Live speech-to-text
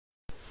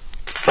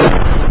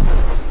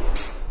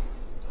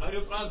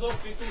Говорю про зов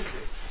петухи.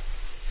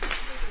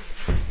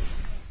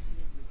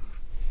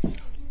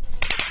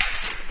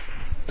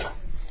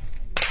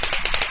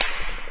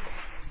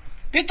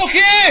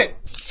 Петухи!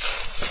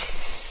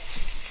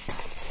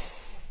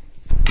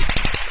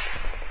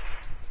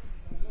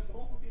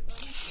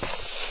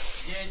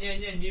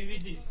 Не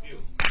ведись, Фил.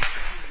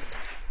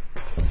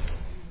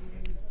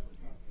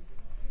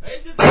 А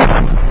если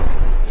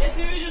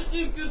видишь с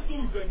ним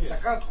пиздуй, конечно.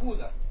 Так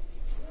откуда?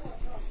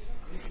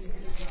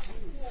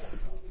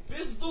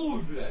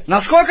 Пиздуй, блядь.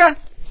 Насколько?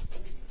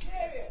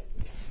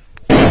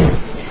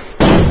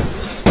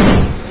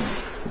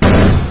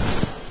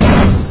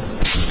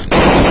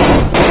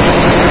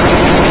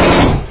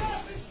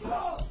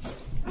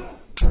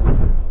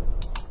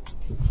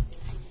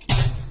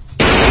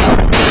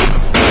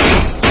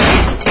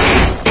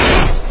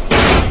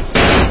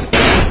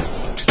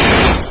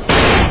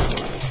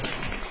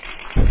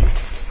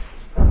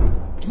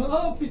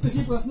 Ну,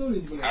 петухи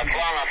проснулись, блядь.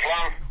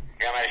 Аслан,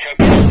 я насчет...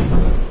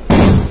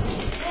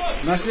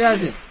 На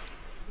связи.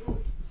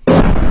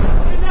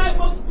 Стреляй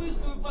по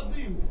вспышку и по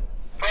дыму.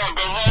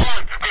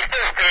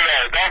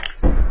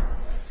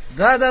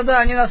 Да,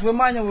 они нас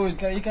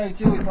выманивают и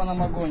корректируют по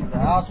нам огонь.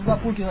 А сюда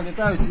пульки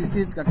залетают,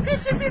 свистит как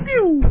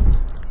фи-фи-фи-фиу.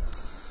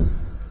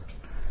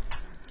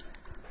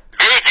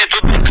 Бейте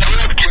тут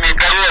короткими,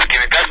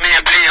 как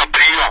меня принял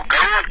прием.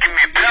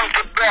 Короткими, прям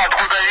туда,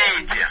 откуда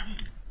видите.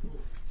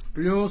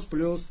 Плюс.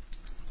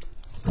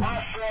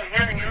 Машу,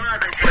 не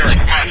надо делать,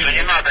 Машу,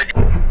 не надо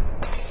делать.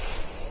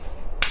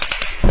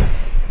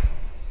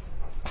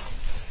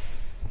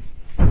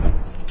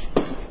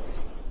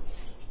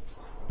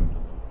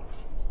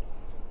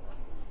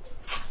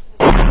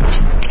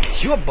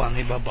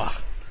 Ёбаный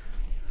бабах.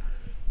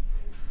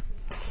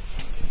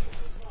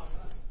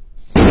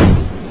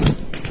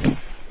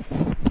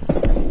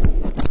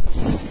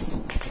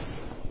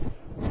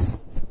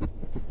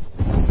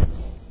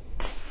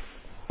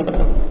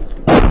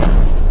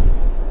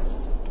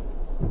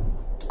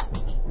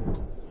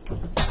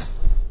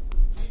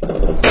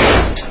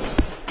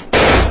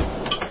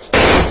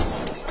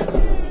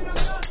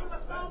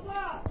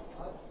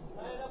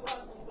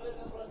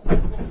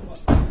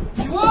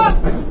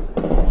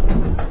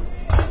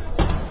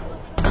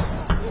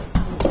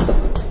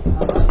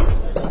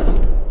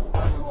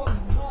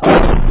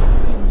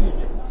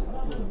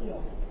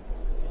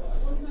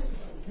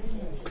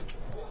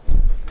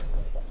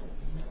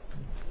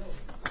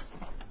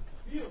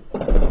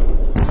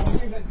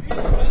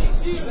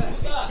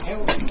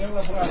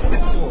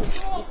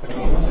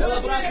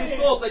 Обратный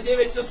стол на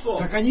 9 часов.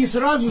 Так они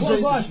сразу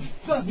зайдут.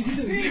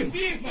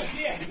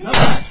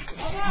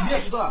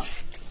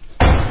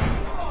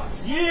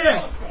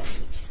 Есть!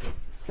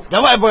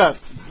 Давай, брат,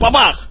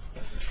 бабах!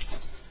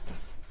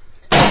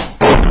 Ты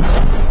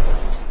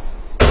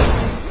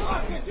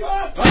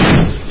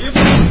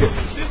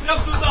прям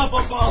туда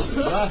попал.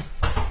 Да?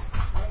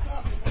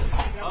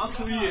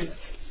 Охуеть.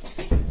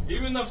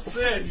 Именно в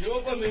цель,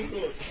 ёбаный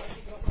рот.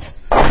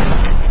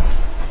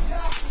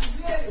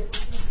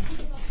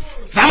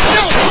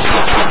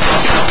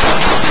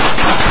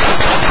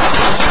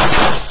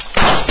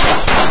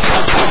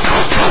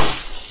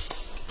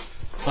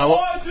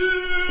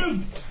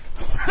 Один!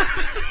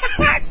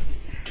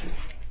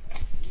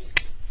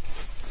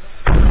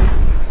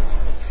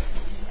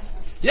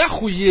 Я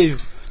хуею.